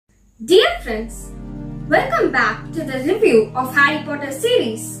Dear friends, welcome back to the review of Harry Potter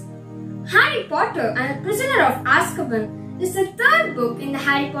series. Harry Potter and the Prisoner of Azkaban is the third book in the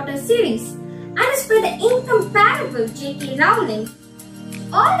Harry Potter series and is by the incomparable J.K. Rowling.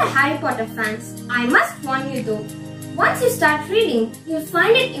 All the Harry Potter fans, I must warn you though, once you start reading, you'll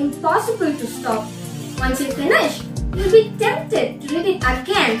find it impossible to stop. Once you finish, you'll be tempted to read it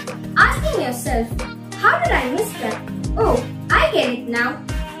again, asking yourself, how did I miss that? Oh, I get it now.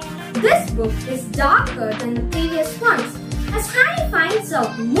 This book is darker than the previous ones as Harry finds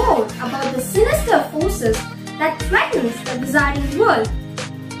out more about the sinister forces that threatens the wizarding world.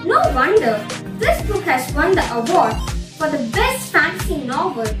 No wonder this book has won the award for the best fantasy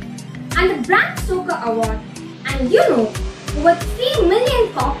novel and the Bram Stoker Award. And you know, over 3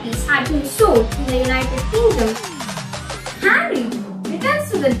 million copies had been sold in the United Kingdom. Harry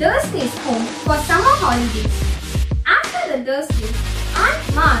returns to the Dursleys' home for summer holidays. After the Dursleys,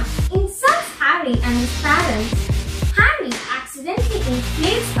 Aunt Marge insults Harry and his parents. Harry accidentally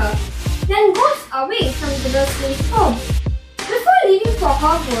inflates her, then goes away from the Dursleys' home. Before leaving for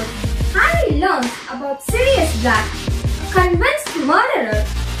Hogwarts, Harry learns about Sirius Black, a convinced murderer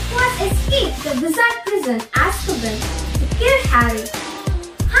who has escaped the wizard prison Azkaban to kill Harry.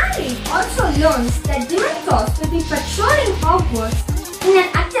 Harry also learns that Dementors will be patrolling Hogwarts in an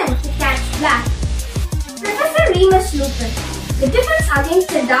attempt to catch Black. Professor Remus Lupin, the defense against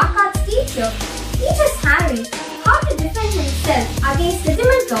the dark arts teacher, teaches Harry how to defend himself against the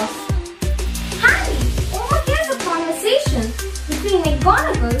Dementors. Harry overhears a conversation between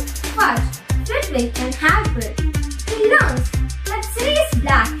McGonagall, Fudge, Flitwick and Hagrid. He learns that Sirius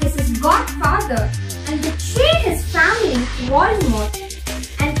Black is his godfather and betrayed his family to Voldemort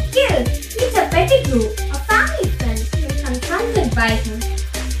and killed Peter Pettigrew, a family friend who was confronted by him.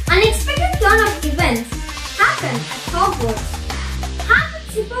 Unexpected turn of events happen at Hogwarts.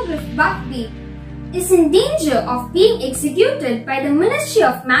 Hagrid's hippogriff Buckbeak is in danger of being executed by the Ministry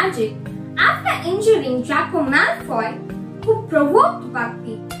of Magic after injuring Draco Malfoy, who provoked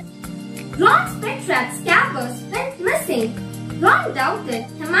Buckbeak. Ron's pet rat Scabbers went missing. Ron doubted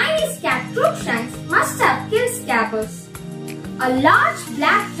Hermione's cat Crookshanks must have killed Scabbers. A large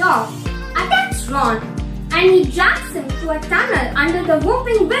black dog attacks Ron and he drags him to a tunnel under the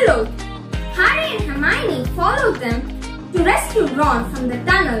Whooping Willow. Harry and Hermione follow them to rescue Ron from the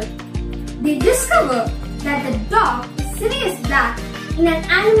tunnel. They discover that the dog is Sirius Black in an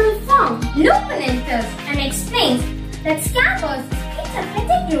animal form. Lupin enters and explains that Scabbers is Peter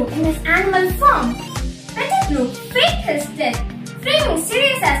Pettigrew in his animal form. Pettigrew faked his death, framing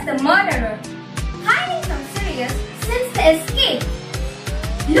Sirius as the murderer, hiding from Sirius since the escape.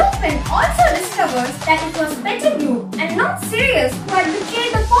 Lupin also discovers that it was Pettigrew and not Sirius who had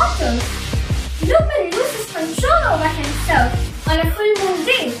betrayed the Potters. Lupin loses control over himself on a full moon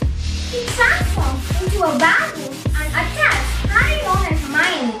day. He transforms into a werewolf and attacks Harry, Ron and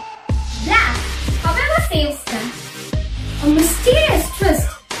Hermione. Black, however, saves them. A mysterious twist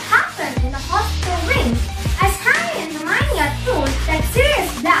happens in the hospital wing as Harry and Hermione are told that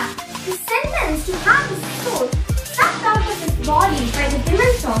Sirius Black is sentenced to have his soul sucked out of his body by the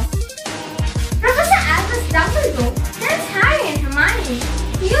Dementors. Professor Albus Dumbledore tells Harry and Hermione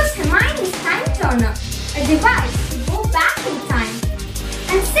to use Hermione's time turner, a device to go back in time,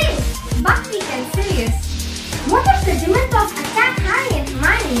 and save Buckbeak and Sirius. What if the Dementors attack Harry and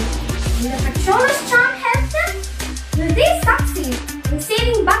Hermione? Will the Patronus charm help them? Will they succeed in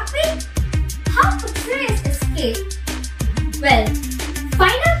saving Buckbeak? How could Sirius escape? Well,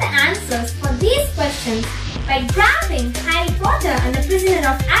 find out the answers for these questions by grabbing Harry Potter and the Prisoner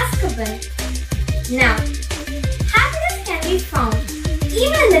of Azkaban. Now, happiness can be found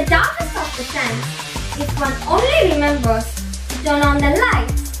even in the darkest of the times if one only remembers to turn on the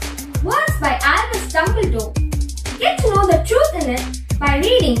lights. Words by Albus Dumbledore. Get to know the truth in it by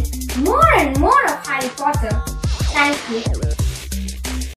reading more and more of Harry Potter. Thank you.